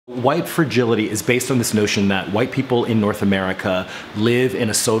White fragility is based on this notion that white people in North America live in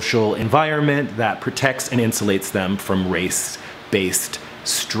a social environment that protects and insulates them from race-based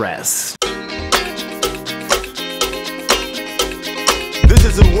stress. This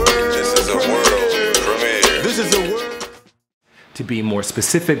is a world premiere. This is a world. To be more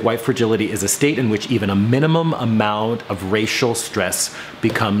specific, white fragility is a state in which even a minimum amount of racial stress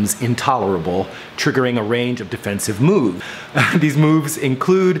becomes intolerable, triggering a range of defensive moves. These moves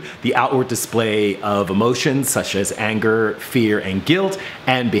include the outward display of emotions such as anger, fear, and guilt,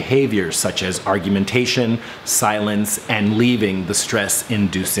 and behaviors such as argumentation, silence, and leaving the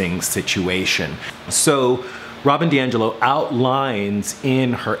stress-inducing situation. So, Robin DiAngelo outlines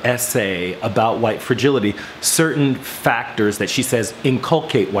in her essay about white fragility certain factors that she says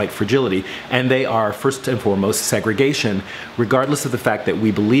inculcate white fragility, and they are first and foremost segregation. Regardless of the fact that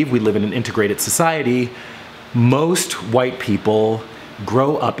we believe we live in an integrated society, most white people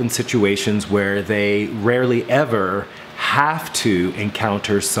grow up in situations where they rarely ever have to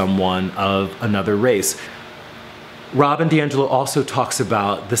encounter someone of another race. Robin DiAngelo also talks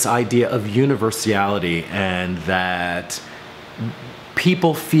about this idea of universality and that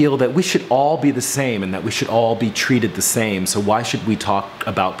people feel that we should all be the same and that we should all be treated the same. So why should we talk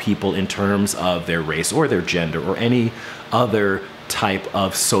about people in terms of their race or their gender or any other type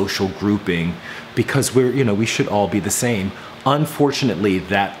of social grouping? Because we should all be the same. Unfortunately,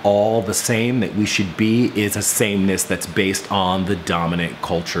 that all the same that we should be is a sameness that's based on the dominant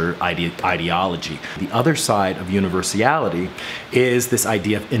culture ideology. The other side of universality is this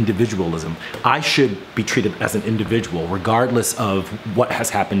idea of individualism. I should be treated as an individual regardless of what has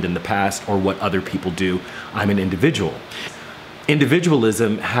happened in the past or what other people do. I'm an individual.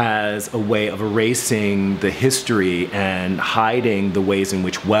 Individualism has a way of erasing the history and hiding the ways in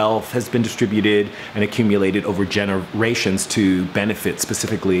which wealth has been distributed and accumulated over generations to benefit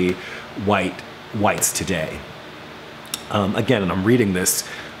specifically whites today. Again, and I'm reading this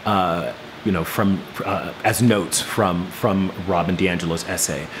as notes from Robin DiAngelo's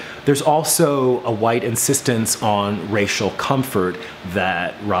essay. There's also a white insistence on racial comfort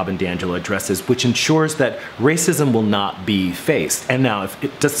that Robin DiAngelo addresses, which ensures that racism will not be faced. And now if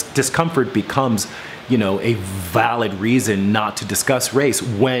discomfort becomes, a valid reason not to discuss race,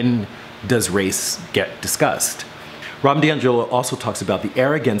 when does race get discussed? Robin DiAngelo also talks about the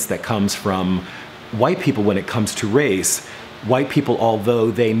arrogance that comes from white people when it comes to race. White people,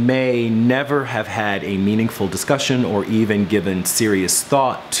 although they may never have had a meaningful discussion or even given serious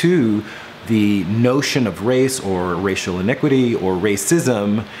thought to the notion of race or racial inequity or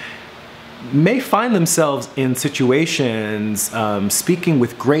racism, may find themselves in situations speaking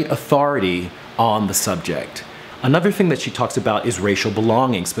with great authority on the subject. Another thing that she talks about is racial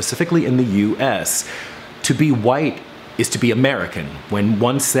belonging, specifically in the US. To be white is to be American. When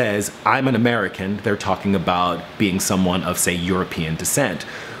one says, I'm an American, they're talking about being someone of, say, European descent.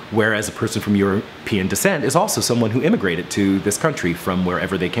 Whereas a person from European descent is also someone who immigrated to this country from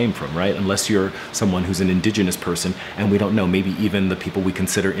wherever they came from, right? Unless you're someone who's an indigenous person, and we don't know, maybe even the people we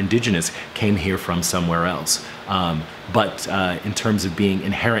consider indigenous came here from somewhere else. But in terms of being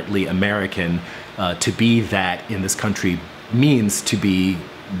inherently American, to be that in this country means to be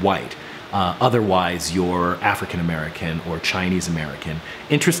white. Otherwise, you're African American or Chinese American.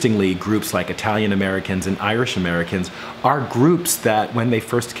 Interestingly, groups like Italian Americans and Irish Americans are groups that, when they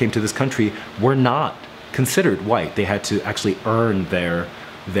first came to this country, were not considered white. They had to actually earn their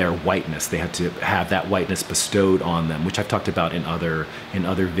whiteness. They had to have that whiteness bestowed on them, which I've talked about in other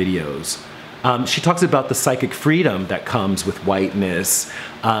videos. She talks about the psychic freedom that comes with whiteness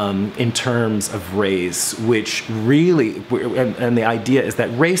in terms of race, which really, and the idea is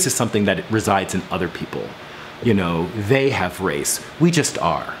that race is something that resides in other people. They have race, we just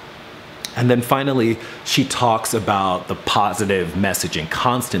are. And then finally, she talks about the positive messaging,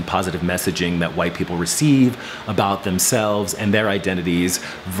 constant positive messaging that white people receive about themselves and their identities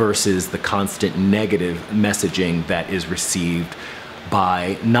versus the constant negative messaging that is received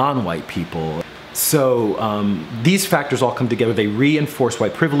by non-white people. So these factors all come together. They reinforce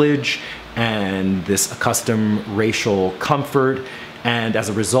white privilege and this accustomed racial comfort. And as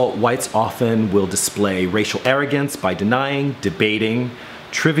a result, whites often will display racial arrogance by denying, debating,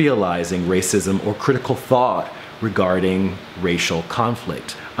 trivializing racism or critical thought regarding racial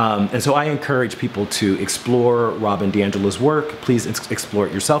conflict. And so I encourage people to explore Robin DiAngelo's work. Please explore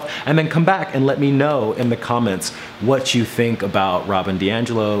it yourself, and then come back and let me know in the comments what you think about Robin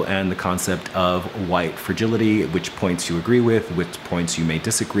DiAngelo and the concept of white fragility, which points you agree with, which points you may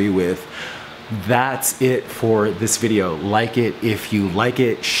disagree with. That's it for this video. Like it if you like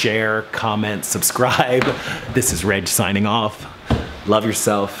it, share, comment, subscribe. This is Reg signing off. Love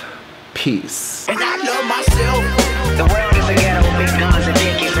yourself. Peace. And I love myself.